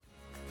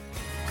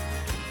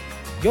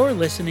You're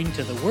listening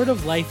to the Word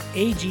of Life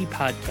AG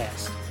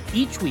podcast.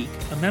 Each week,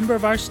 a member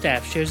of our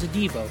staff shares a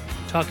Devo,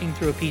 talking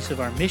through a piece of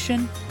our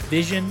mission,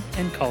 vision,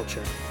 and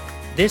culture.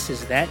 This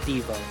is that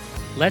Devo.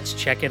 Let's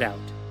check it out.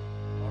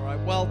 All right,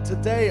 well,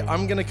 today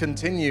I'm going to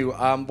continue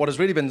what has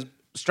really been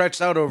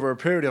stretched out over a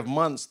period of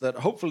months that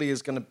hopefully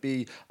is going to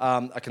be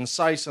a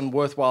concise and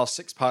worthwhile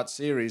 6-part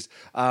series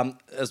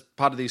as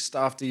part of these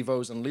staff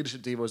devos and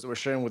leadership devos that we're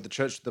sharing with the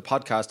church, the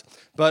podcast.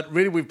 But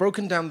really, we've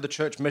broken down the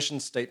church mission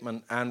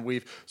statement and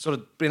we've sort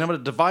of been able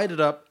to divide it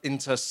up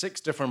into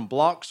 6 different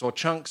blocks or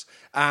chunks.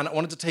 And I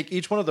wanted to take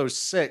each one of those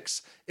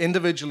 6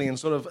 individually and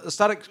sort of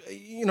start,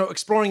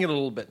 exploring it a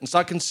little bit and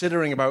start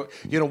considering about,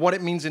 what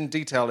it means in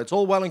detail. It's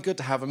all well and good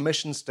to have a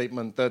mission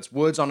statement that's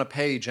words on a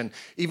page and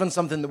even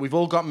something that we've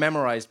all got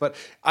memorized. But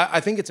I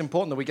think it's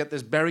important that we get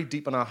this buried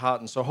deep in our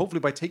heart. And so hopefully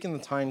by taking the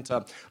time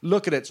to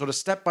look at it sort of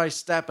step by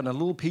step and a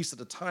little piece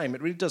at a time,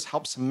 it really does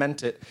help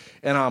cement it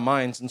in our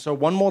minds. And so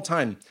one more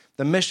time,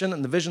 the mission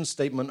and the vision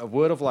statement of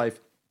Word of Life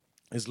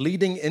is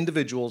leading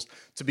individuals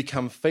to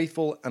become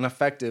faithful and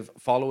effective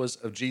followers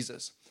of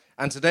Jesus.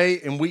 And today,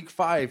 in week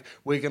 5,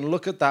 we're going to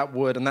look at that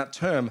word and that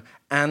term,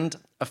 and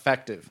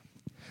effective.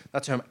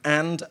 That term,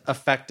 and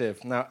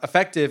effective. Now,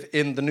 effective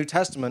in the New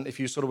Testament, if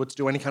you sort of were to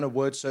do any kind of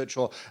word search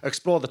or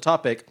explore the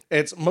topic,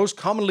 it's most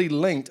commonly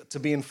linked to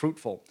being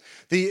fruitful.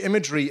 The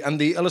imagery and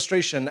the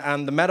illustration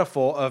and the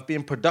metaphor of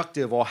being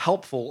productive or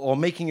helpful or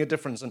making a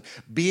difference and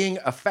being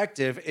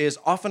effective is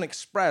often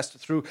expressed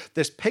through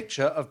this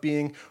picture of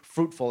being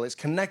fruitful. It's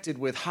connected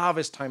with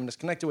harvest time and it's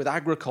connected with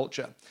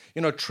agriculture.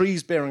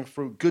 Trees bearing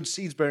fruit, good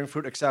seeds bearing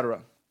fruit,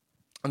 etc.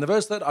 And the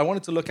verse that I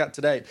wanted to look at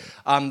today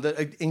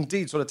that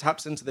indeed sort of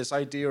taps into this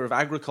idea of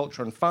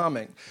agriculture and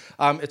farming.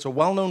 It's a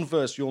well-known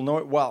verse. You'll know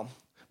it well.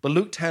 But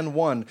Luke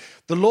 10:1,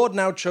 the Lord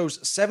now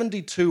chose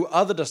 72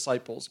 other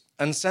disciples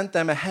and sent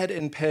them ahead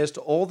in pairs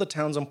to all the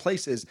towns and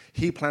places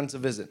he planned to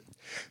visit.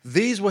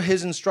 These were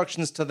his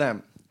instructions to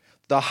them.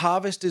 The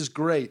harvest is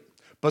great,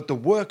 but the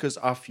workers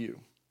are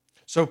few.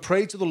 So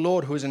pray to the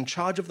Lord who is in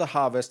charge of the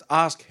harvest.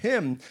 Ask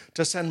him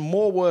to send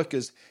more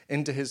workers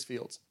into his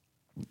fields.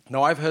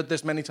 Now, I've heard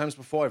this many times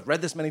before. I've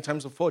read this many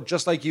times before,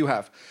 just like you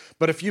have.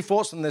 But a few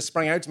thoughts on this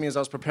sprang out to me as I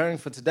was preparing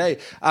for today.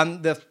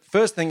 And the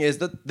first thing is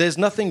that there's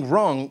nothing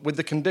wrong with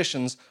the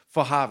conditions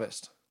for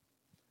harvest.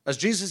 As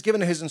Jesus has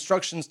given his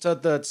instructions to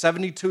the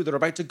 72 that are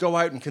about to go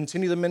out and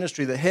continue the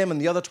ministry that him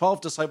and the other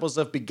 12 disciples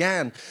have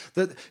began,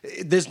 that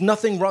there's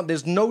nothing wrong.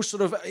 There's no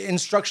sort of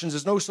instructions.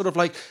 There's no sort of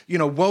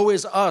woe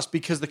is us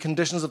because the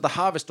conditions of the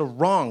harvest are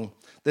wrong.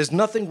 There's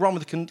nothing wrong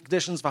with the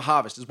conditions for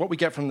harvest is what we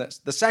get from this.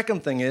 The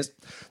second thing is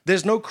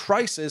there's no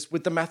crisis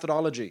with the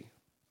methodology.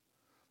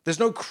 There's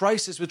no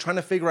crisis with trying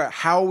to figure out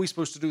how are we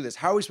supposed to do this?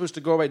 How are we supposed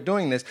to go about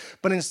doing this?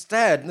 But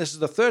instead, and this is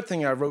the third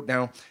thing I wrote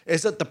down,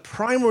 is that the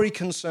primary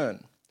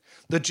concern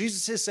that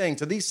Jesus is saying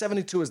to these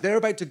 72 as they're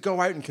about to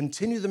go out and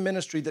continue the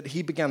ministry that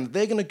he began,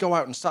 they're going to go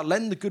out and start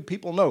letting the good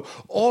people know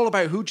all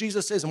about who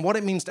Jesus is and what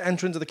it means to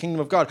enter into the kingdom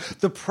of God.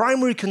 The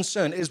primary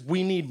concern is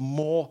we need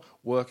more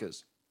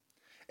workers.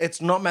 It's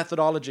not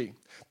methodology.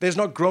 There's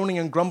not groaning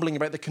and grumbling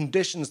about the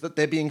conditions that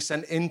they're being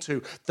sent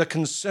into.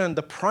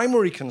 The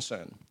primary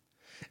concern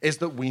is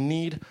that we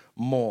need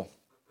more.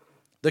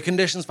 The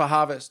conditions for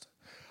harvest.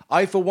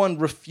 I, for one,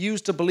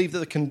 refuse to believe that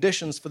the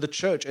conditions for the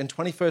church in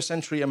 21st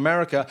century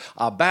America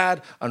are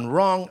bad and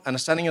wrong and are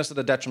sending us at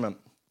a detriment.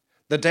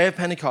 The day of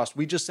Pentecost,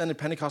 we just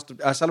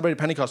celebrated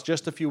Pentecost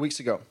just a few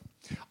weeks ago.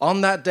 On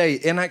that day,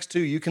 in Acts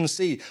 2, you can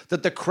see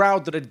that the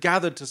crowd that had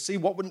gathered to see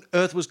what on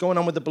earth was going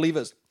on with the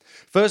believers.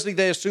 Firstly,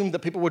 they assumed that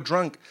people were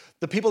drunk.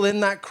 The people in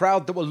that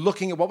crowd that were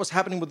looking at what was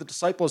happening with the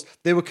disciples,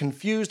 they were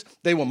confused,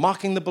 they were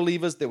mocking the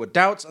believers, there were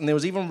doubts, and there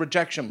was even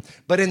rejection.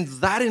 But in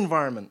that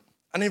environment,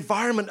 an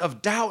environment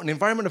of doubt, an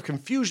environment of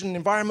confusion, an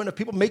environment of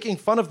people making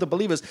fun of the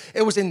believers.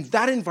 It was in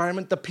that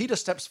environment that Peter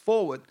steps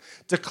forward,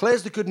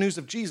 declares the good news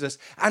of Jesus,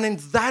 and in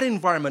that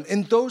environment,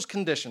 in those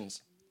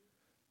conditions,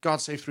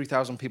 God saved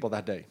 3,000 people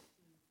that day.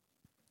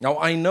 Now,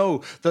 I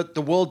know that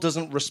the world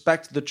doesn't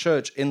respect the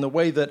church in the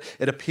way that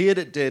it appeared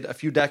it did a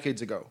few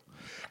decades ago.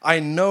 I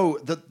know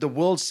that the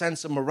world's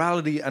sense of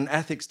morality and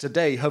ethics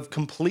today have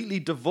completely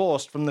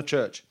divorced from the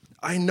church.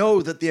 I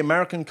know that the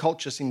American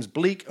culture seems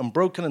bleak and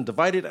broken and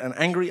divided and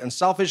angry and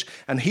selfish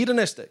and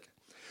hedonistic.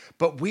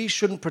 But we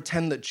shouldn't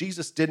pretend that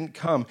Jesus didn't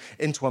come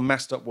into a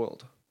messed up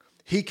world.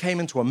 He came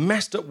into a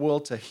messed up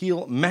world to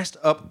heal messed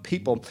up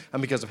people.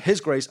 And because of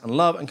his grace and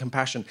love and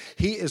compassion,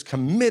 he is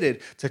committed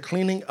to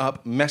cleaning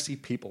up messy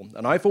people.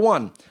 And I, for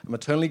one, am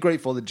eternally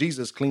grateful that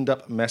Jesus cleaned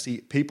up messy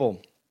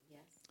people. Yes.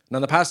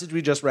 Now, the passage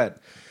we just read,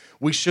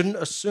 we shouldn't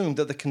assume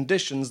that the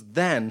conditions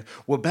then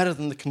were better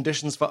than the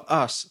conditions for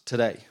us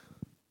today.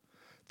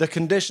 The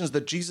conditions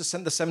that Jesus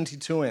sent the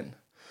 72 in.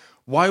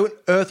 Why on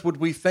earth would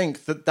we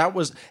think that that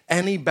was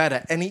any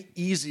better, any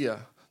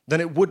easier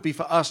than it would be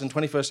for us in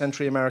 21st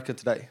century America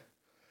today?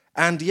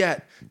 And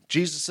yet,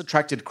 Jesus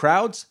attracted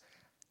crowds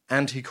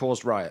and he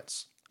caused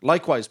riots.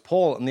 Likewise,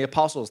 Paul and the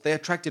apostles, they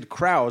attracted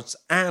crowds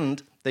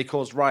and they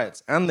caused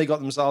riots. And they got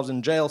themselves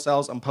in jail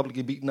cells and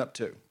publicly beaten up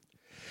too.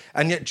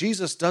 And yet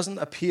Jesus doesn't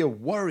appear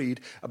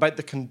worried about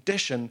the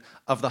condition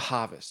of the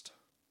harvest.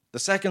 The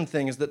second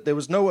thing is that there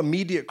was no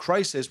immediate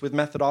crisis with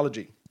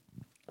methodology.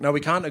 Now, we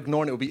can't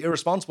ignore, and it would be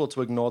irresponsible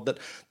to ignore, that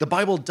the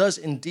Bible does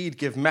indeed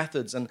give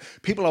methods, and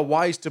people are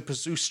wise to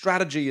pursue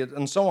strategy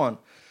and so on.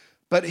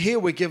 But here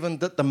we're given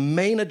that the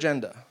main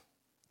agenda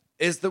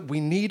is that we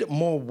need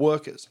more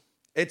workers.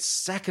 It's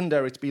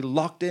secondary to be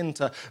locked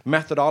into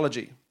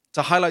methodology.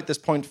 To highlight this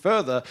point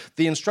further,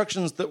 the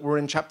instructions that were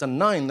in chapter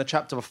 9, the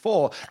chapter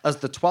before, as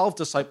the 12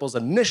 disciples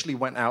initially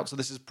went out, so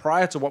this is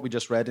prior to what we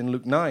just read in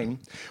Luke 9,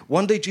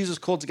 one day Jesus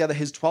called together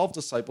his 12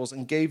 disciples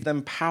and gave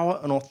them power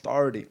and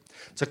authority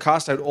to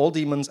cast out all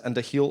demons and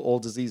to heal all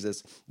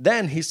diseases.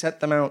 Then he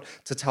set them out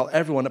to tell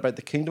everyone about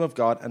the kingdom of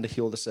God and to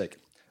heal the sick.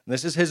 And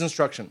this is his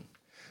instruction.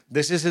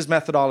 This is his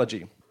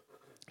methodology.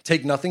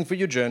 Take nothing for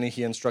your journey,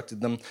 he instructed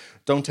them.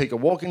 Don't take a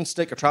walking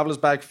stick, a traveler's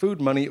bag, food,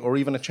 money, or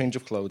even a change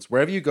of clothes.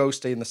 Wherever you go,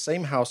 stay in the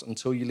same house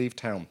until you leave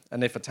town.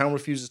 And if a town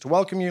refuses to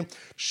welcome you,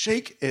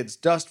 shake its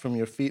dust from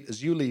your feet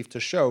as you leave to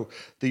show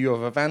that you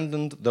have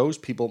abandoned those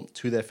people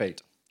to their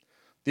fate.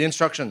 The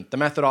instruction, the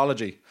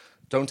methodology.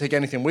 Don't take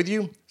anything with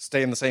you,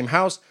 stay in the same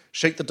house,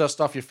 shake the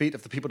dust off your feet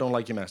if the people don't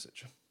like your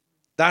message.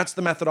 That's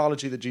the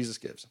methodology that Jesus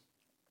gives.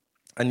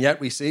 And yet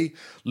we see,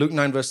 Luke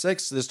 9 verse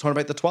 6, there's talking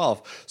about the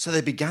 12. So they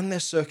began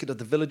their circuit of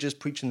the villages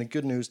preaching the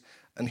good news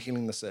and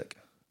healing the sick.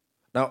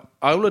 Now,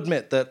 I will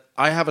admit that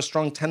I have a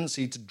strong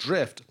tendency to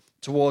drift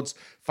towards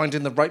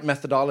finding the right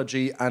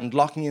methodology and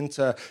locking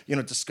into,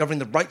 discovering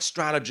the right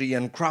strategy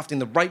and crafting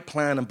the right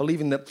plan and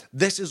believing that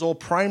this is all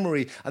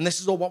primary and this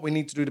is all what we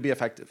need to do to be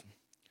effective.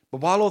 But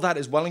while all that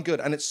is well and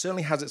good, and it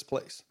certainly has its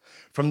place,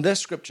 from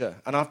this scripture,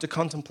 and after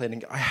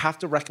contemplating it, I have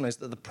to recognize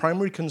that the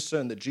primary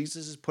concern that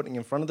Jesus is putting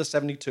in front of the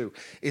 72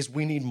 is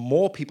we need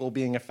more people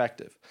being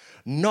effective,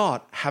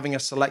 not having a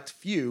select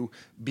few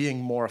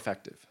being more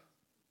effective.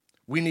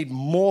 We need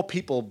more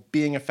people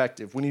being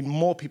effective. We need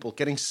more people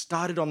getting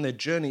started on their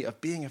journey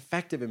of being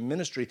effective in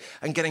ministry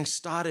and getting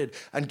started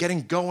and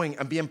getting going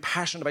and being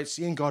passionate about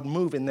seeing God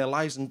move in their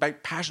lives and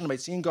passionate about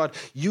seeing God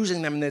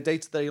using them in their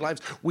day-to-day lives.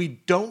 We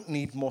don't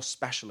need more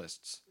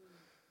specialists.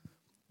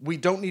 We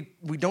don't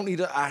need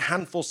a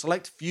handful,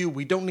 select few.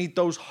 We don't need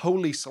those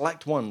holy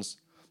select ones.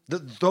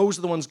 Those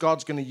are the ones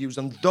God's going to use,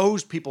 and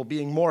those people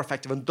being more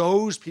effective and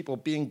those people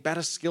being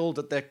better skilled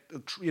at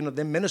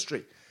their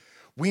ministry.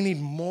 We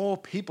need more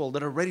people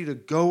that are ready to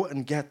go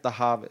and get the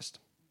harvest.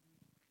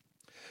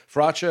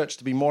 For our church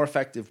to be more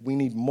effective, we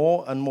need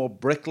more and more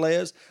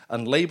bricklayers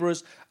and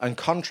laborers and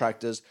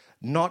contractors,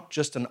 not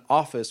just an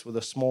office with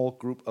a small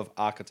group of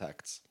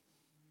architects.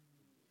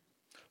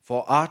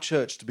 For our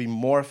church to be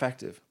more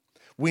effective,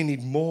 we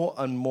need more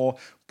and more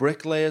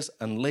bricklayers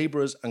and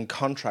laborers and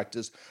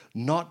contractors,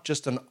 not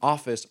just an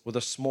office with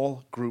a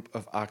small group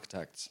of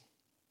architects.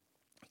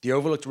 The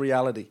overlooked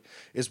reality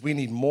is we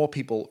need more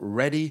people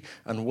ready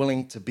and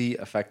willing to be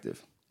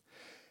effective.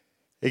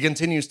 It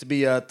continues to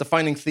be a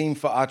defining theme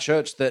for our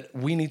church that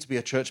we need to be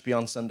a church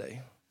beyond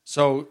Sunday.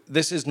 So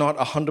this is not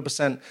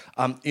 100%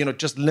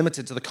 just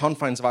limited to the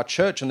confines of our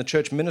church and the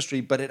church ministry,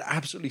 but it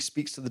absolutely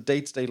speaks to the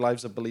day-to-day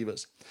lives of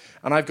believers.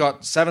 And I've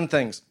got 7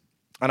 things,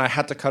 and I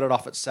had to cut it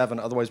off at 7,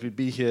 otherwise we'd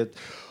be here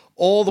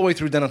all the way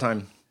through dinner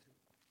time.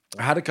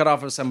 I had to cut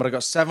off at 7, but I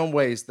got 7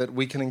 ways that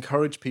we can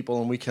encourage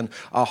people and we can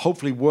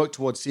hopefully work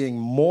towards seeing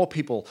more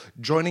people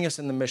joining us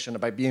in the mission,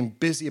 about being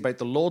busy about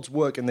the Lord's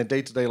work in their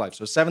day-to-day life.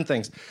 So 7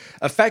 things.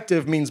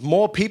 Effective means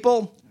more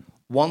people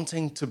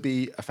wanting to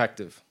be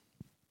effective.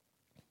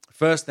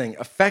 First thing,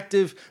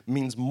 effective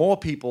means more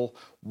people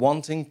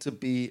wanting to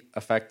be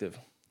effective.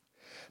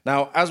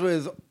 Now, as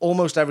with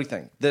almost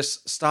everything, this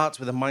starts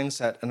with a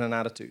mindset and an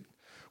attitude.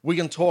 We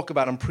can talk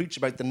about and preach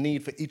about the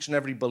need for each and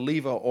every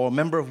believer or a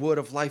member of Word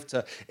of Life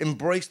to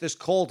embrace this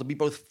call to be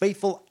both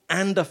faithful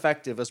and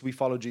effective as we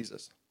follow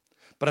Jesus.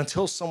 But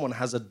until someone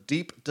has a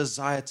deep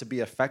desire to be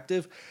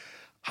effective,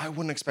 I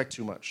wouldn't expect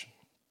too much.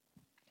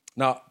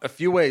 Now, a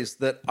few ways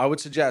that I would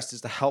suggest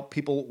is to help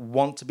people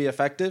want to be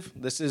effective.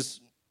 This is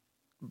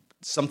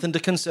something to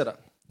consider.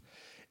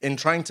 In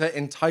trying to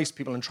entice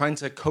people and trying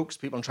to coax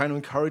people and trying to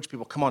encourage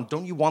people, come on,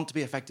 don't you want to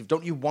be effective?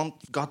 Don't you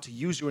want God to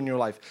use you in your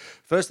life?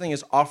 First thing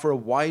is offer a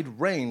wide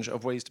range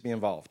of ways to be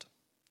involved.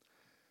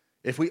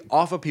 If we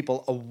offer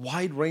people a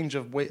wide range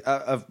of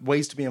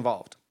ways to be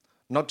involved,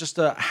 not just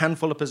a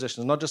handful of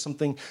positions, not just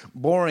something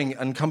boring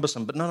and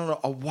cumbersome, but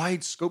no, a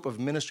wide scope of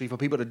ministry for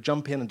people to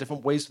jump in and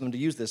different ways for them to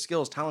use their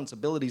skills, talents,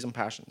 abilities, and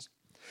passions.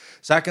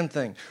 Second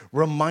thing,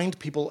 remind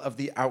people of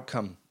the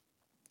outcome.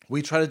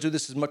 We try to do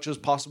this as much as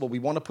possible. We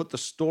want to put the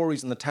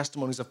stories and the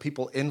testimonies of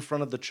people in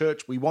front of the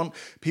church. We want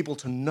people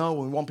to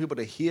know, and we want people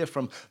to hear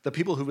from the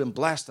people who've been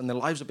blessed and their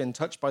lives have been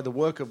touched by the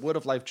work of Word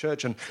of Life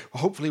Church. And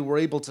hopefully we're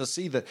able to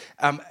see that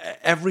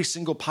every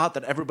single part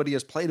that everybody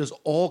has played has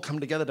all come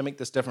together to make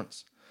this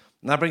difference.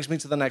 And that brings me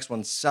to the next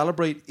one.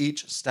 Celebrate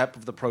each step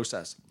of the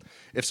process.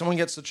 If someone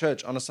gets to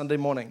church on a Sunday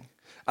morning,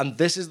 and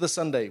this is the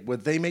Sunday where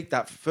they make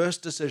that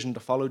first decision to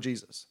follow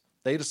Jesus,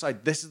 They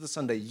decide this is the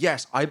Sunday.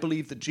 Yes, I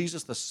believe that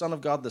Jesus, the Son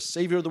of God, the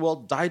Savior of the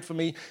world, died for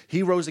me.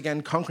 He rose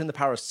again, conquering the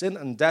power of sin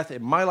and death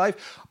in my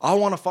life. I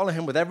want to follow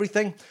him with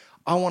everything.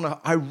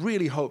 I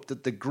really hope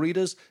that the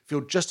greeters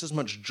feel just as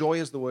much joy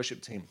as the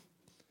worship team.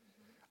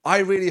 I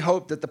really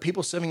hope that the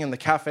people serving in the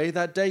cafe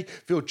that day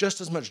feel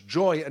just as much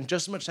joy and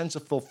just as much sense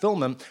of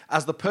fulfillment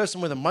as the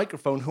person with a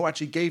microphone who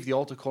actually gave the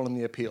altar call and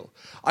the appeal.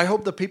 I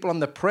hope the people on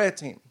the prayer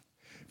team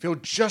feel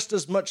just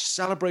as much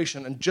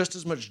celebration and just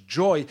as much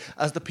joy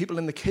as the people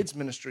in the kids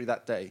ministry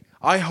that day.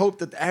 I hope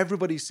that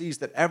everybody sees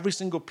that every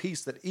single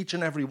piece that each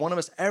and every one of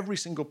us, every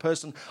single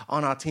person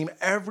on our team,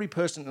 every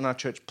person in our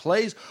church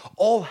plays,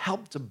 all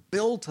help to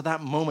build to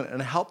that moment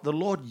and help the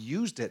Lord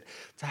used it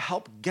to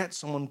help get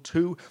someone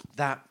to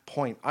that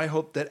point. I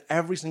hope that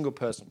every single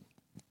person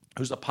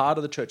who's a part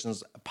of the church and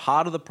is a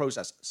part of the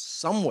process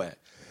somewhere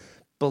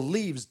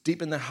believes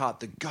deep in their heart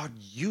that God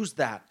used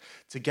that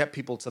to get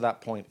people to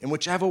that point. In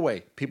whichever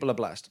way, people are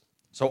blessed.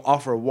 So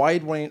offer a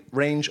wide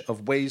range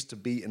of ways to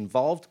be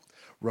involved,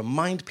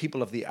 remind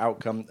people of the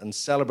outcome, and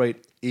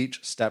celebrate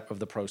each step of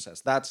the process.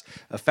 That's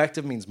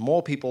effective means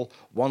more people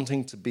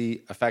wanting to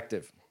be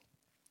effective.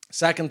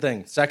 Second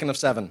of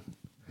 7.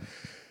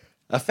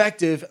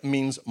 Effective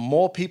means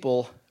more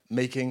people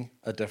making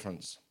a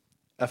difference.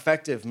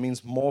 Effective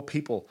means more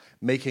people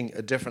making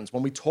a difference.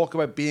 When we talk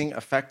about being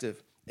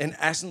effective, in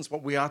essence,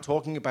 what we are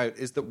talking about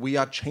is that we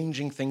are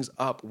changing things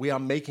up. We are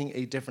making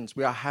a difference.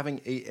 We are having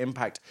an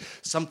impact.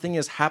 Something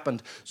has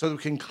happened so that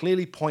we can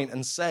clearly point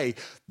and say,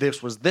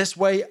 this was this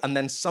way, and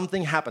then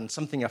something happened.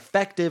 Something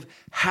effective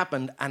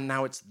happened, and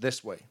now it's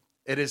this way.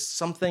 It is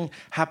something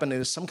happened.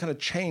 It is some kind of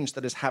change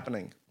that is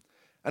happening.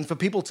 And for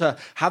people to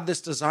have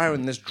this desire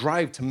and this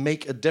drive to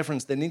make a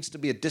difference, there needs to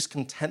be a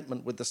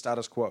discontentment with the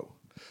status quo.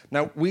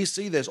 Now, we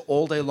see this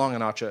all day long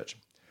in our church.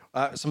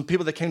 Some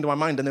people that came to my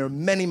mind, and there are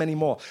many, many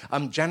more.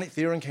 Janet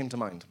Theron came to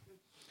mind.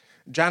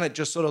 Janet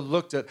just sort of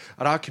looked at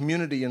our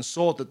community and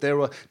saw that there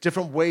were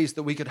different ways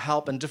that we could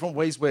help and different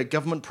ways where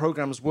government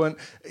programs weren't,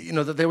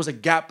 that there was a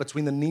gap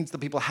between the needs that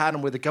people had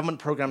and where the government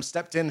program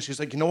stepped in. She's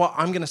like, you know what,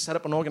 I'm going to set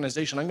up an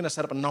organization. I'm going to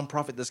set up a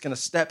nonprofit that's going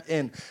to step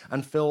in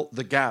and fill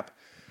the gap.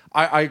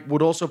 I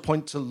would also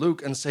point to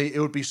Luke and say it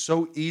would be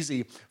so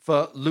easy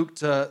for Luke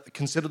to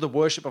consider the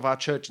worship of our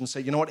church and say,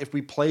 you know what, if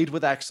we played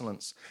with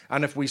excellence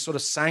and if we sort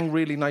of sang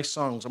really nice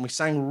songs and we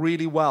sang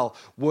really well,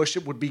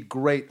 worship would be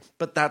great.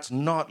 But that's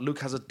not. Luke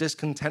has a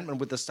discontentment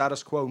with the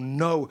status quo.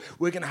 No,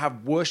 we're going to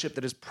have worship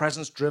that is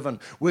presence-driven.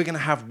 We're going to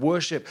have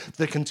worship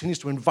that continues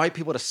to invite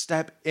people to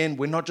step in.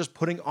 We're not just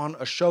putting on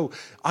a show.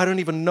 I don't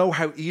even know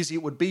how easy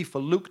it would be for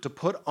Luke to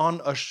put on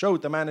a show.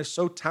 The man is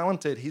so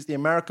talented. He's the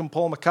American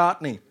Paul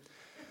McCartney.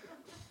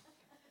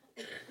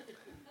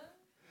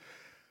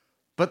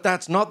 But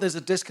that's not, there's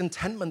a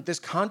discontentment. This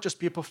can't just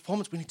be a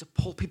performance. We need to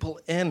pull people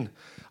in.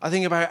 I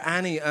think about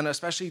Annie and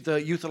especially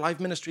the Youth Alive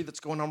ministry that's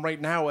going on right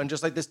now and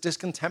just like this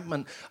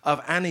discontentment of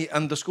Annie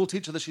and the school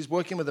teacher that she's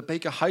working with at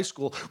Baker High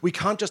School. We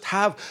can't just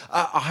have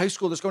a high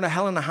school that's going to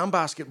hell in a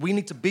handbasket. We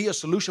need to be a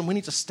solution. We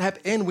need to step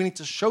in. We need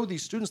to show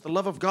these students the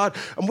love of God.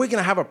 And we're going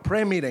to have a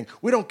prayer meeting.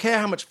 We don't care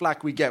how much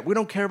flack we get. We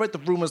don't care about the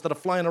rumors that are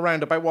flying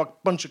around about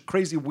what bunch of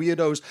crazy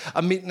weirdos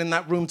are meeting in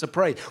that room to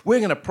pray. We're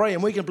going to pray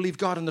and we're going to believe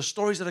God, and the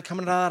stories that are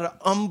coming out are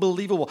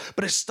unbelievable.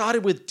 But it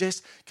started with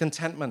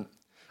discontentment.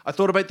 I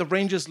thought about the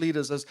Rangers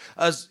leaders.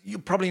 As you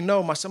probably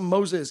know, my son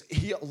Moses,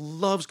 he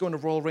loves going to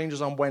Royal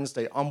Rangers on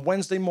Wednesday. On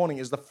Wednesday morning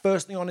is the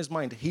first thing on his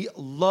mind. He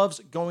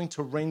loves going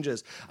to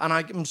Rangers. And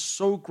I am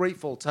so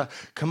grateful to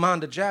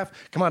Commander Jeff,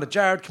 Commander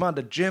Jared,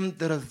 Commander Jim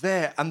that are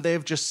there. And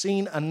they've just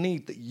seen a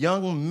need that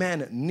young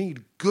men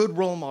need good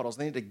role models.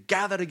 They need to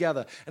gather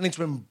together and need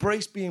to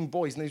embrace being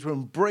boys. They need to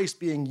embrace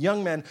being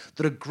young men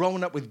that are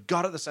growing up with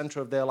God at the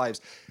center of their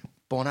lives.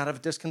 Born out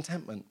of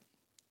discontentment.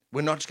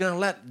 We're not just going to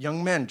let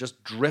young men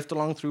just drift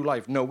along through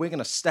life. No, we're going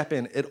to step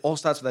in. It all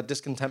starts with that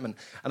discontentment.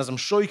 And as I'm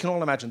sure you can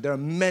all imagine, there are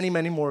many,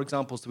 many more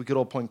examples that we could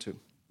all point to.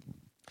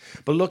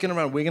 But looking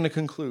around, we're going to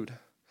conclude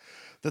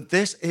that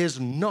this is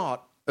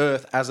not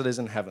earth as it is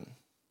in heaven.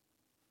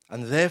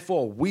 And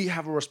therefore, we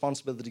have a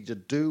responsibility to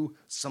do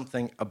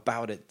something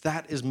about it.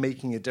 That is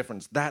making a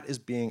difference. That is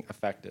being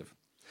effective.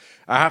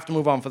 I have to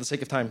move on for the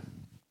sake of time.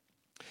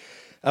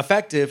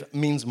 Effective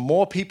means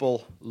more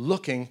people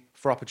looking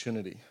for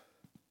opportunity.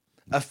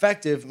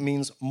 Effective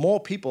means more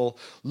people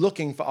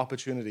looking for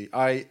opportunity.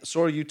 I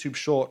saw a YouTube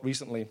short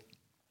recently.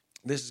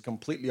 This is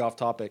completely off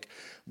topic,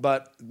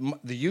 but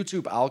the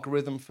YouTube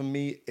algorithm for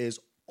me is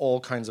all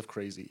kinds of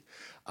crazy.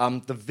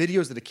 The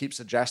videos that it keeps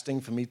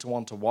suggesting for me to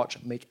want to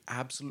watch make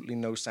absolutely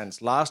no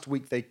sense. Last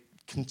week, they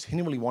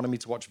continually wanted me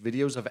to watch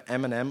videos of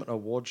Eminem at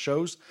award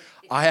shows.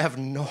 I have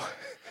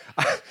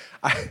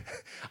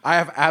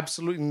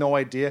absolutely no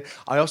idea.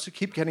 I also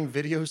keep getting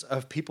videos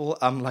of people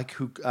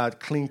who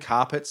clean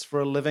carpets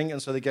for a living,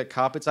 and so they get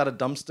carpets out of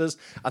dumpsters,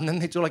 and then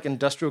they do like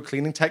industrial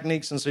cleaning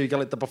techniques, and so you get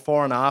like the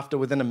before and after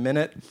within a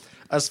minute.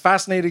 As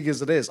fascinating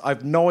as it is, I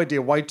have no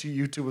idea why two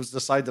YouTubers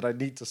decided I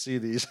need to see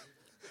these.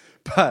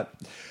 But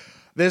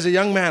there's a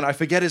young man, I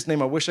forget his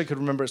name, I wish I could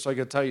remember it so I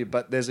could tell you,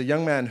 but there's a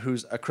young man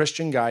who's a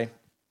Christian guy.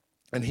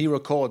 And he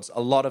records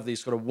a lot of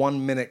these sort of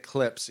 1-minute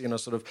clips,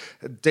 sort of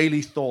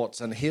daily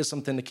thoughts, and here's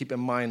something to keep in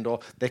mind, or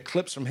they're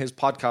clips from his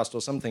podcast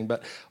or something.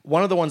 But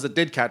one of the ones that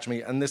did catch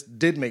me, and this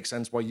did make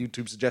sense why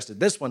YouTube suggested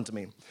this one to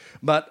me,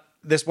 but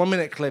this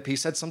 1-minute clip, he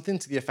said something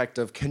to the effect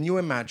of, can you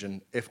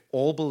imagine if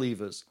all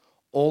believers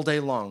all day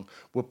long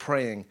were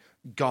praying,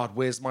 God,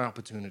 where's my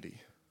opportunity?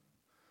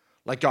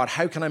 Like, God,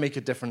 how can I make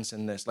a difference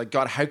in this? Like,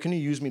 God, how can you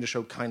use me to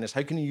show kindness?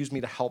 How can you use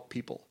me to help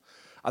people?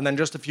 And then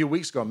just a few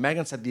weeks ago,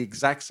 Megan said the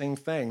exact same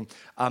thing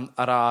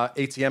at our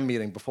ATM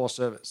meeting before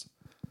service.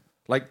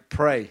 Like,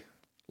 pray.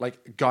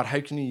 Like, God, how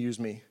can you use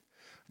me?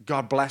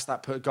 God, bless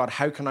that person. God,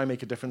 how can I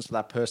make a difference to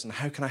that person?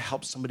 How can I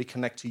help somebody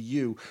connect to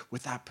you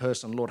with that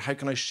person? Lord, how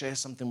can I share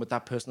something with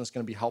that person that's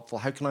going to be helpful?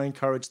 How can I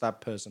encourage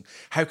that person?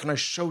 How can I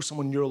show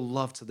someone your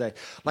love today?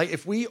 Like,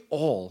 if we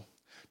all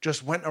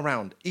just went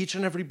around, each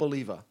and every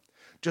believer,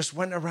 just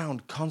went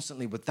around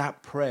constantly with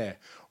that prayer,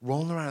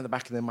 rolling around in the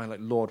back of their mind, like,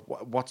 Lord,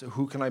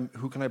 who can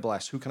I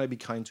bless? Who can I be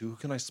kind to? Who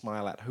can I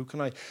smile at? How can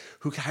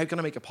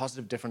I make a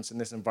positive difference in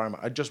this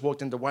environment? I just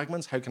walked into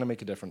Wegmans. How can I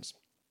make a difference?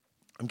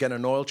 I'm getting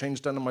an oil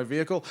change done in my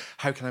vehicle.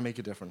 How can I make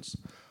a difference?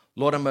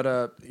 Lord, I'm at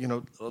a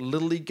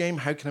Little League game.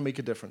 How can I make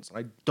a difference? And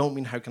I don't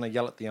mean how can I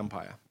yell at the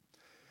umpire.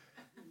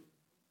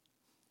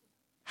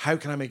 How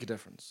can I make a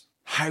difference?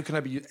 How can I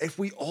be? If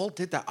we all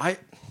did that,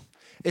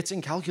 it's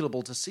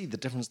incalculable to see the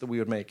difference that we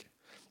would make.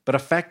 But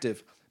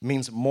effective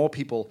means more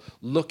people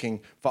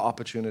looking for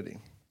opportunity.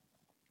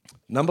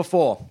 Number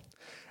 4,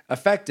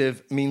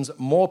 effective means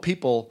more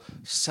people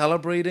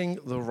celebrating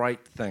the right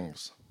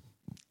things.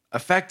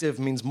 Effective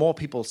means more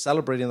people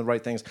celebrating the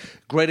right things.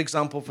 Great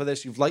example for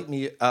this. You've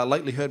likely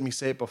heard me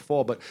say it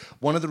before, but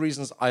one of the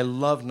reasons I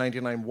love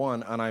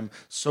 99.1, and I'm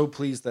so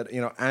pleased that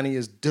Annie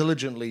is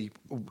diligently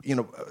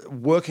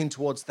working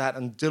towards that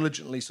and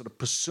diligently sort of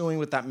pursuing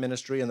with that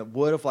ministry, and that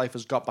Word of Life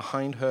has got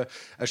behind her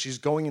as she's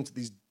going into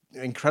these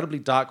incredibly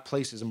dark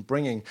places and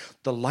bringing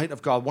the light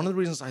of God. One of the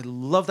reasons I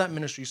love that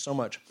ministry so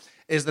much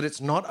is that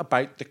it's not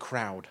about the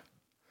crowd.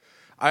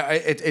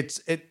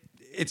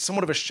 It's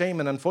somewhat of a shame,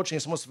 and unfortunately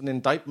somewhat of an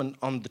indictment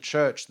on the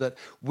church, that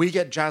we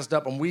get jazzed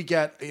up and we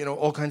get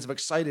all kinds of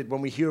excited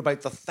when we hear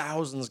about the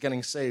thousands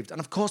getting saved. And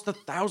of course the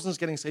thousands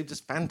getting saved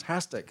is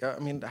fantastic. I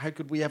mean, how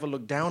could we ever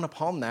look down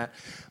upon that?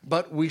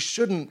 But we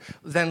shouldn't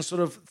then sort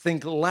of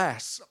think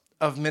less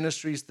of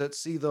ministries that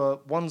see the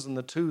 1s and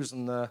the 2s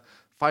and the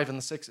 5 and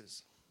the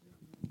 6s.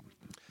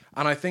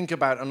 And I think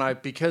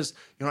about, because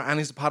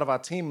Annie's a part of our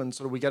team, and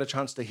sort of we get a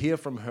chance to hear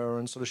from her,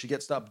 and sort of she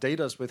gets to update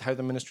us with how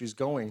the ministry's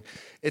going.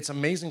 It's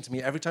amazing to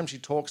me every time she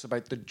talks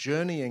about the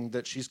journeying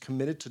that she's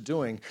committed to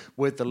doing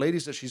with the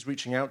ladies that she's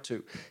reaching out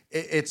to.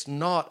 It's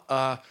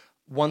not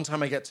one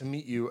time I get to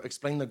meet you,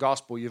 explain the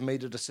gospel, you've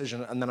made a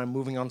decision, and then I'm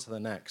moving on to the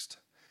next.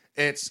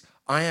 It's,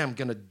 I am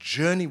going to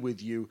journey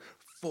with you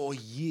for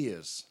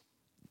years.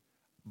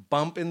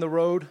 Bump in the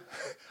road,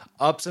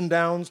 ups and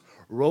downs,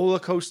 roller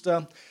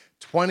coaster,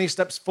 20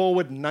 steps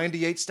forward,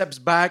 98 steps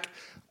back,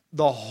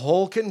 the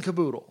whole kit and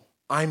caboodle.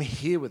 I'm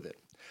here with it.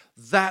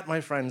 That, my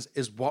friends,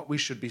 is what we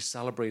should be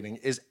celebrating,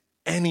 is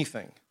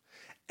anything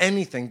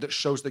that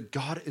shows that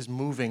God is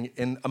moving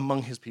in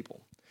among his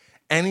people.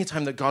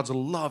 Anytime that God's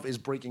love is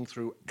breaking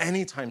through,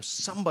 anytime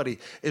somebody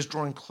is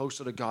drawing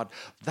closer to God,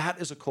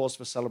 that is a cause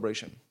for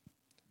celebration.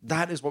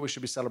 That is what we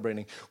should be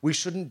celebrating. We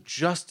shouldn't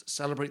just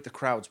celebrate the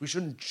crowds. We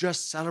shouldn't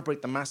just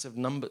celebrate the massive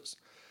numbers.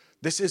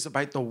 This is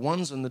about the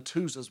 1s and the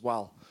 2s as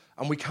well.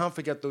 And we can't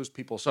forget those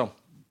people. So,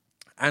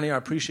 Annie, I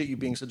appreciate you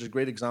being such a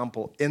great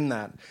example in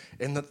that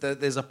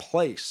there's a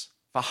place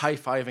for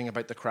high-fiving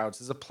about the crowds.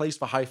 There's a place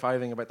for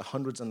high-fiving about the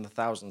 100s and the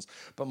 1000s.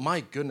 But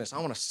my goodness, I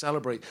want to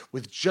celebrate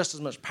with just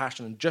as much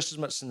passion and just as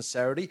much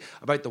sincerity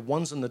about the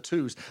 1s and the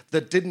 2s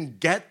that didn't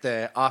get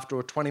there after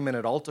a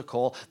 20-minute altar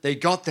call. They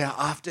got there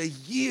after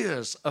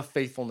years of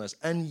faithfulness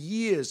and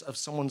years of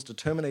someone's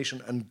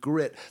determination and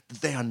grit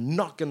that they are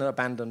not going to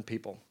abandon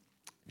people.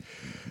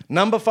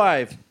 Number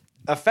 5.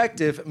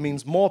 Effective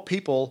means more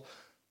people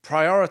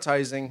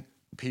prioritizing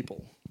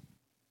people.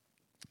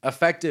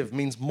 Effective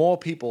means more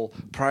people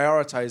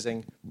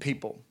prioritizing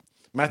people.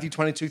 Matthew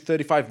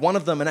 22:35. One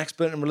of them, an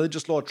expert in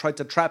religious law, tried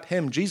to trap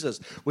him, Jesus,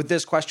 with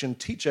this question: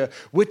 Teacher,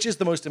 which is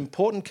the most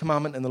important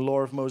commandment in the law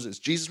of Moses?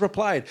 Jesus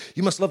replied,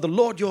 you must love the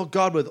Lord your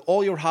God with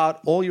all your heart,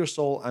 all your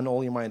soul, and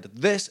all your mind.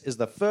 This is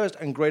the first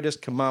and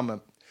greatest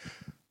commandment.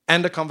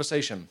 End of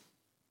conversation.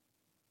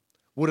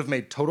 Would have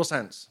made total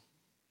sense.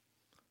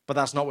 But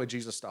that's not where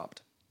Jesus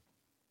stopped.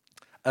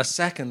 A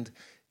second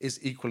is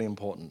equally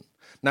important.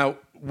 Now,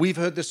 we've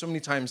heard this so many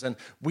times, and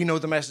we know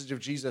the message of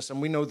Jesus,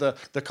 and we know the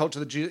culture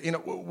that Jesus,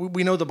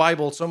 we know the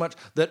Bible so much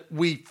that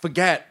we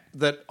forget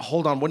that,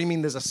 hold on, what do you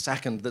mean there's a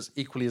second that's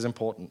equally as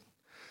important?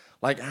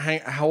 Like,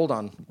 hold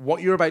on.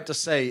 What you're about to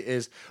say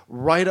is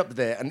right up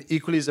there and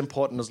equally as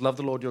important as love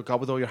the Lord your God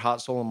with all your heart,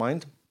 soul, and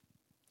mind.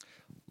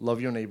 Love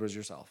your neighbor as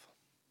yourself.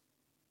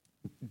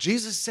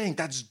 Jesus is saying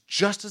that's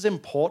just as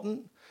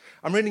important.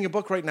 I'm reading a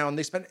book right now, and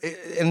they spent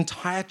an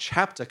entire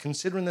chapter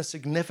considering the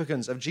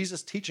significance of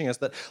Jesus teaching us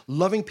that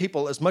loving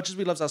people as much as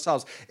we love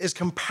ourselves is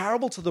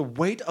comparable to the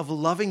weight of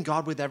loving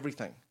God with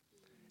everything.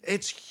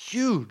 It's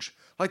huge.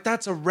 Like,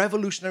 that's a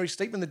revolutionary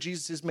statement that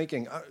Jesus is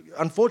making.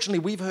 Unfortunately,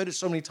 we've heard it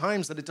so many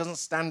times that it doesn't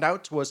stand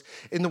out to us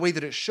in the way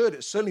that it should.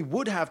 It certainly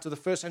would have to the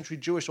first century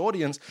Jewish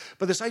audience.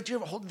 But this idea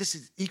of, this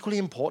is equally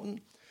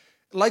important.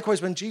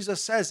 Likewise, when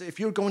Jesus says, if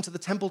you're going to the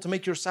temple to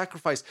make your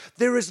sacrifice,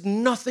 there is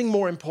nothing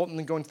more important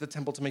than going to the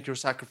temple to make your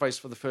sacrifice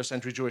for the first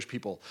century Jewish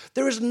people.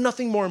 There is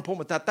nothing more important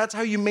with that. That's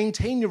how you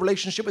maintain your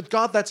relationship with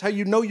God. That's how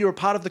you know you're a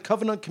part of the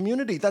covenant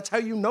community. That's how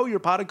you know you're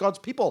part of God's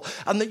people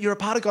and that you're a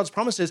part of God's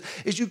promises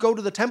is you go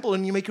to the temple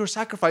and you make your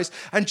sacrifice.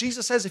 And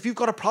Jesus says, if you've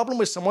got a problem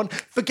with someone,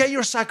 forget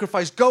your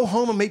sacrifice. Go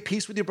home and make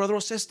peace with your brother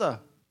or sister.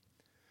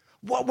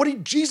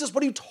 Jesus,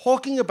 what are you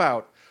talking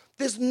about?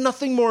 There's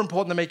nothing more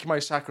important than making my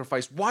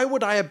sacrifice. Why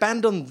would I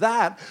abandon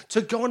that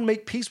to go and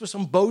make peace with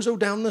some bozo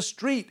down the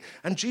street?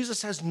 And Jesus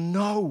says,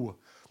 no,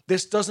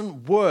 this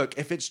doesn't work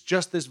if it's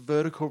just this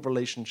vertical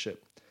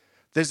relationship.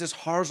 There's this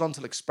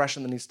horizontal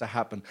expression that needs to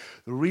happen.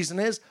 The reason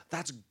is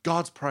that's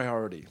God's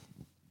priority.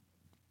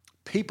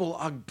 People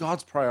are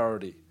God's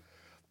priority.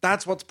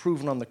 That's what's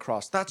proven on the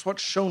cross. That's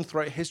what's shown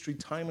throughout history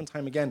time and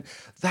time again.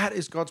 That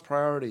is God's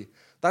priority.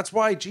 That's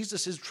why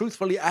Jesus is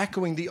truthfully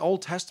echoing the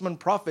Old Testament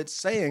prophets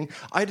saying,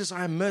 I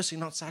desire mercy,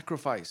 not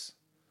sacrifice.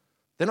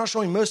 They're not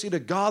showing mercy to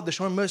God, they're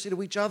showing mercy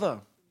to each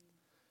other.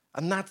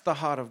 And that's the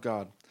heart of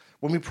God.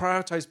 When we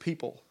prioritize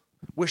people,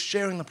 we're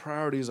sharing the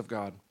priorities of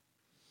God.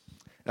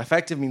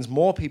 Effective means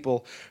more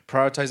people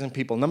prioritizing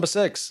people. Number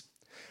 6,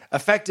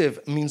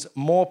 effective means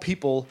more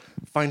people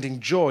finding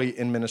joy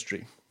in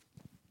ministry.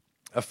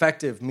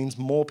 Effective means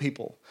more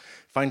people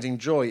finding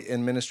joy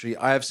in ministry.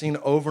 I have seen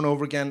over and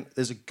over again,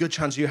 there's a good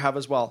chance you have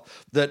as well,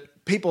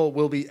 that people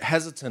will be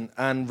hesitant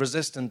and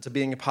resistant to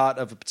being a part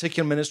of a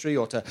particular ministry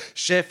or to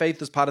share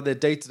faith as part of their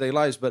day-to-day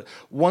lives. But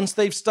once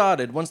they've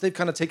started, once they've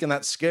kind of taken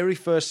that scary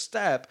first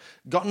step,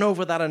 gotten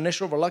over that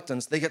initial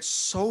reluctance, they get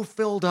so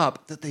filled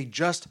up that they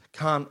just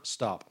can't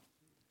stop.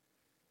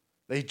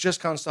 They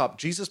just can't stop.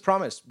 Jesus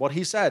promised what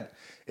he said.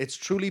 It's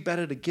truly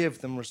better to give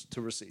than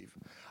to receive.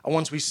 And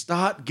once we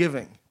start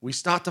giving, we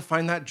start to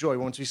find that joy.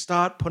 Once we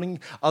start putting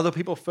other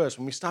people first,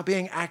 when we start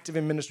being active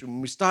in ministry, when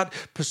we start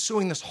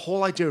pursuing this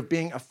whole idea of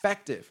being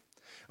effective,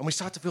 and we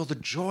start to feel the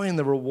joy and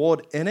the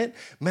reward in it,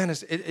 man,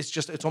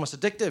 it's almost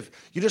addictive.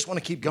 You just want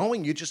to keep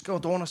going. You just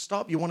don't want to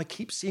stop. You want to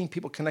keep seeing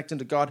people connecting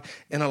to God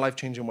in a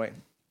life-changing way.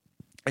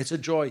 It's a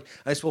joy.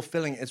 It's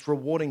fulfilling. It's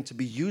rewarding to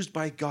be used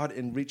by God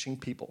in reaching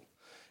people.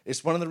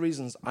 It's one of the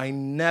reasons I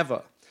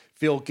never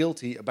feel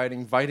guilty about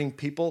inviting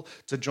people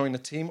to join a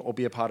team or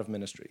be a part of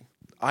ministry.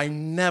 I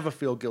never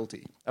feel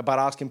guilty about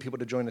asking people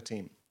to join a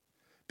team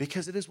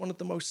because it is one of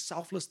the most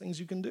selfless things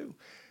you can do.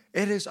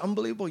 It is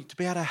unbelievable to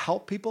be able to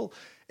help people.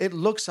 It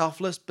looks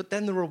selfless, but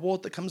then the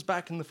reward that comes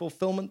back and the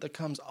fulfillment that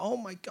comes, oh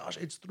my gosh,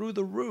 it's through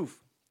the roof.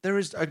 There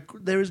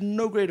is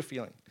no greater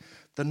feeling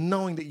than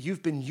knowing that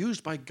you've been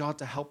used by God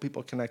to help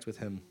people connect with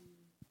him.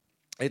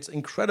 It's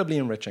incredibly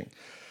enriching.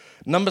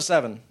 Number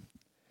 7.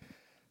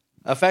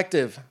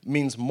 Effective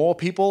means more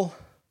people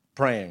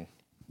praying.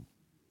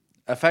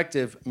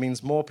 Effective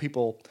means more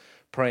people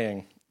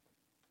praying.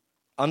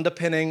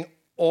 Underpinning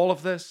all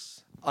of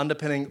this,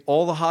 underpinning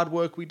all the hard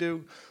work we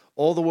do,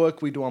 all the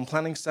work we do on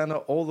Planning Center,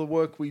 all the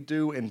work we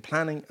do in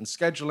planning and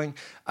scheduling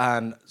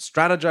and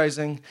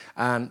strategizing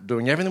and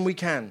doing everything we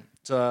can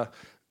to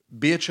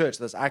be a church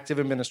that's active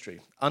in ministry.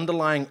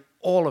 Underlying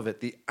all of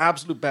it, the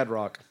absolute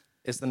bedrock,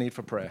 is the need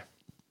for prayer.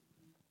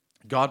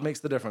 God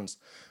makes the difference,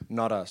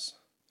 not us.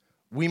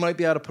 We might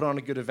be able to put on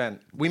a good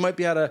event. We might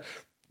be able to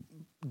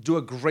do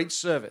a great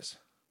service,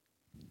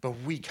 but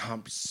we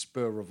can't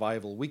spur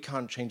revival. We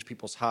can't change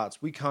people's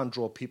hearts. We can't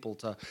draw people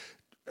to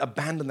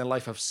abandon their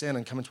life of sin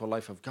and come into a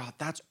life of God.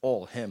 That's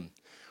all him.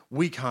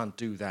 We can't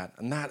do that.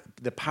 And that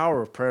the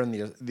power of prayer and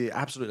the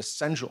absolute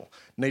essential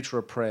nature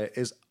of prayer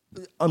is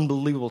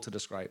unbelievable to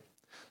describe.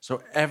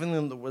 So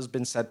everything that was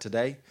been said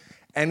today,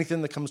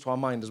 anything that comes to our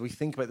mind as we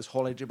think about this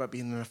whole idea about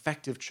being an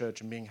effective church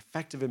and being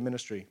effective in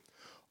ministry,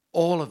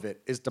 all of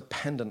it is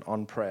dependent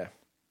on prayer.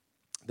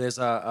 There's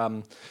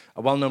a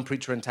well-known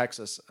preacher in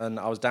Texas, and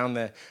I was down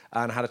there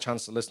and had a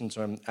chance to listen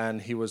to him,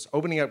 and he was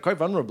opening up quite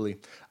vulnerably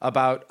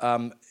about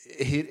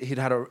he'd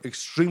had an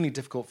extremely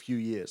difficult few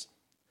years.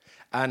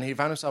 And he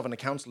found himself in a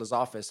counselor's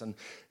office, and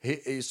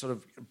he's sort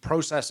of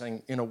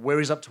processing, where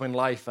he's up to in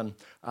life and,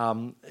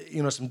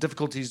 some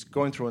difficulties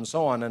going through and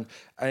so on. And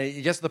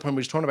he gets to the point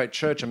where he's talking about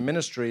church and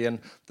ministry, and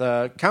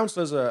the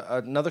counselor's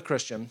another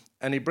Christian,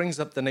 and he brings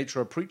up the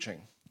nature of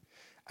preaching.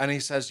 And he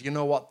says, you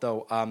know what,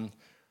 though?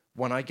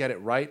 When I get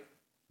it right,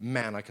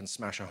 man, I can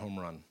smash a home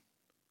run.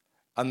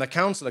 And the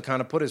counselor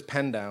kind of put his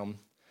pen down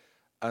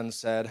and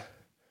said,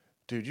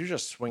 dude, you're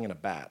just swinging a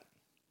bat.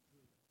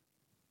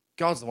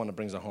 God's the one that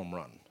brings a home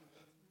run.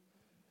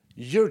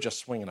 You're just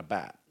swinging a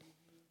bat.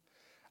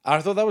 I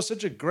thought that was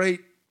such a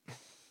great...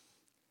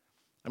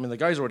 the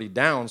guy's already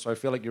down, so I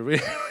feel like you're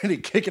really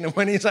kicking him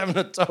when he's having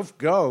a tough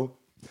go.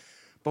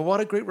 But what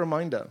a great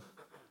reminder.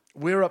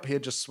 We're up here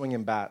just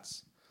swinging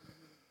bats.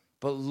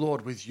 But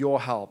Lord, with your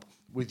help,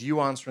 with you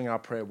answering our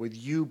prayer, with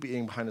you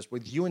being behind us,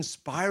 with you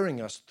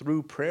inspiring us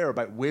through prayer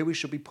about where we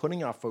should be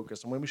putting our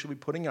focus and where we should be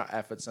putting our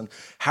efforts and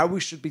how we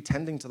should be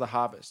tending to the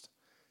harvest,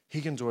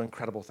 he can do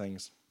incredible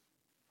things.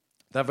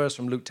 That verse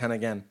from Luke 10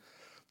 again.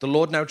 The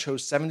Lord now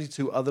chose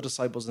 72 other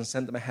disciples and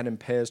sent them ahead in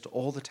pairs to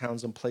all the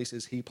towns and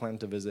places he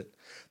planned to visit.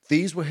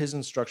 These were his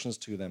instructions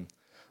to them.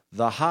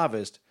 The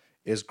harvest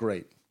is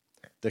great.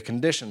 The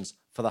conditions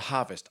for the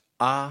harvest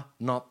are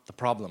not the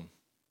problem.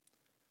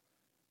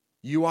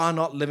 You are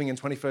not living in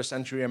 21st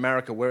century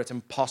America where it's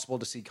impossible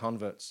to see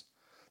converts.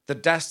 The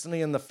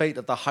destiny and the fate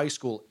of the high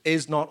school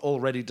is not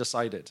already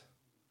decided.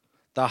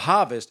 The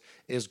harvest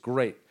is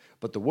great,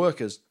 but the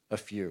workers are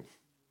few.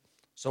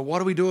 So what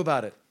do we do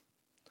about it?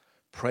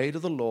 Pray to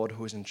the Lord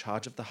who is in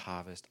charge of the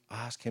harvest.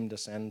 Ask him to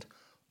send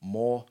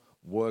more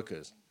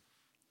workers.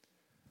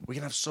 We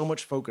can have so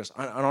much focus.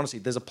 And honestly,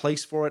 there's a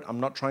place for it. I'm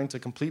not trying to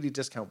completely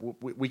discount.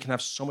 We can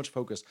have so much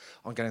focus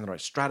on getting the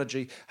right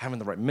strategy, having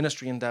the right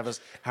ministry endeavors,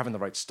 having the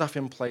right stuff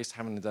in place,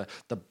 having the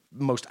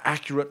most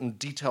accurate and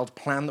detailed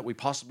plan that we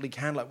possibly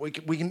can. Like we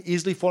can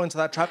easily fall into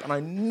that trap, and I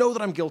know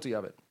that I'm guilty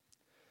of it.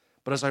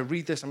 But as I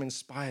read this, I'm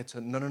inspired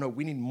to, no,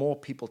 we need more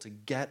people to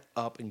get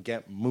up and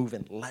get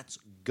moving. Let's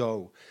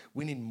go.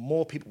 We need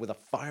more people with a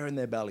fire in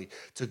their belly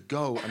to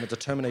go and a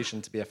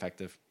determination to be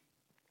effective.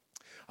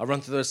 I'll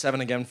run through those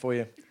 7 again for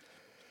you.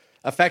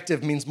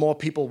 Effective means more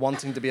people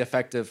wanting to be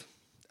effective.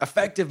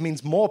 Effective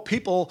means more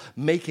people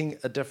making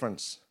a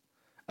difference.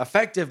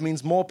 Effective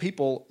means more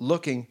people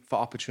looking for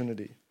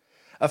opportunity.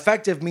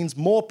 Effective means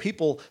more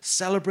people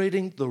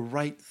celebrating the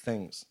right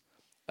things.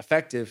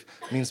 Effective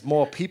means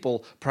more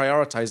people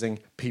prioritizing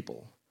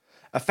people.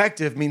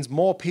 Effective means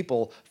more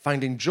people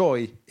finding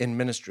joy in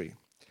ministry.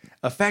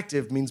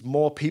 Effective means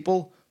more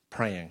people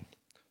praying.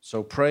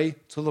 So pray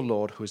to the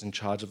Lord who is in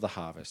charge of the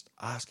harvest.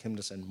 Ask him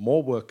to send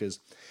more workers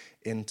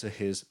into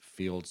his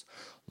fields.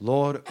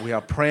 Lord, we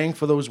are praying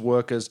for those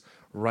workers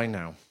right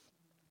now.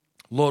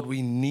 Lord,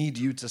 we need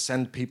you to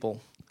send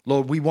people.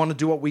 Lord, we want to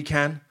do what we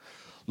can.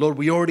 Lord,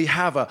 we already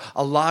have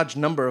a large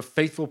number of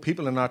faithful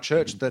people in our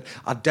church that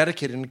are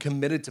dedicated and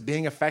committed to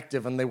being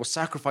effective, and they will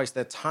sacrifice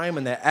their time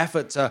and their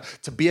effort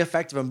to be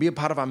effective and be a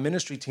part of our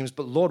ministry teams.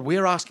 But Lord,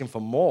 we're asking for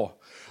more.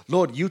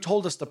 Lord, you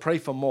told us to pray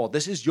for more.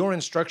 This is your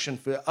instruction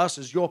for us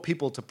as your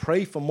people to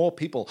pray for more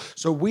people.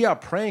 So we are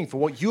praying for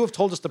what you have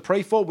told us to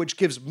pray for, which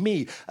gives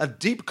me a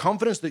deep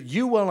confidence that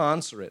you will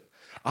answer it.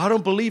 I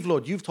don't believe,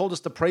 Lord, you've told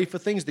us to pray for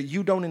things that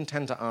you don't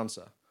intend to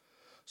answer.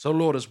 So,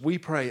 Lord, as we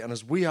pray and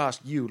as we ask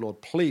you,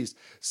 Lord, please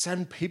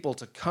send people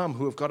to come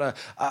who have got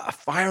a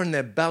fire in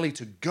their belly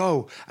to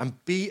go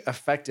and be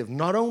effective,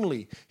 not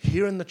only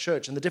here in the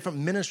church and the different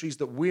ministries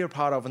that we are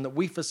part of and that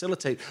we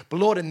facilitate, but,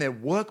 Lord, in their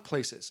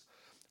workplaces.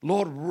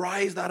 Lord,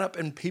 rise that up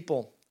in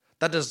people,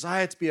 that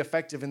desire to be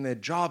effective in their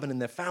job and in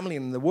their family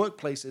and in their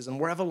workplaces and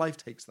wherever life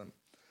takes them.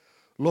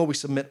 Lord, we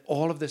submit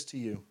all of this to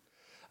you.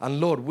 And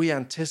Lord, we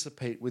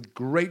anticipate with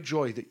great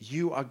joy that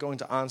you are going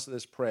to answer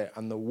this prayer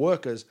and the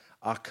workers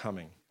are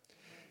coming.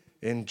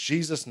 In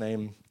Jesus'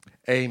 name,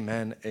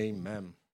 amen, amen.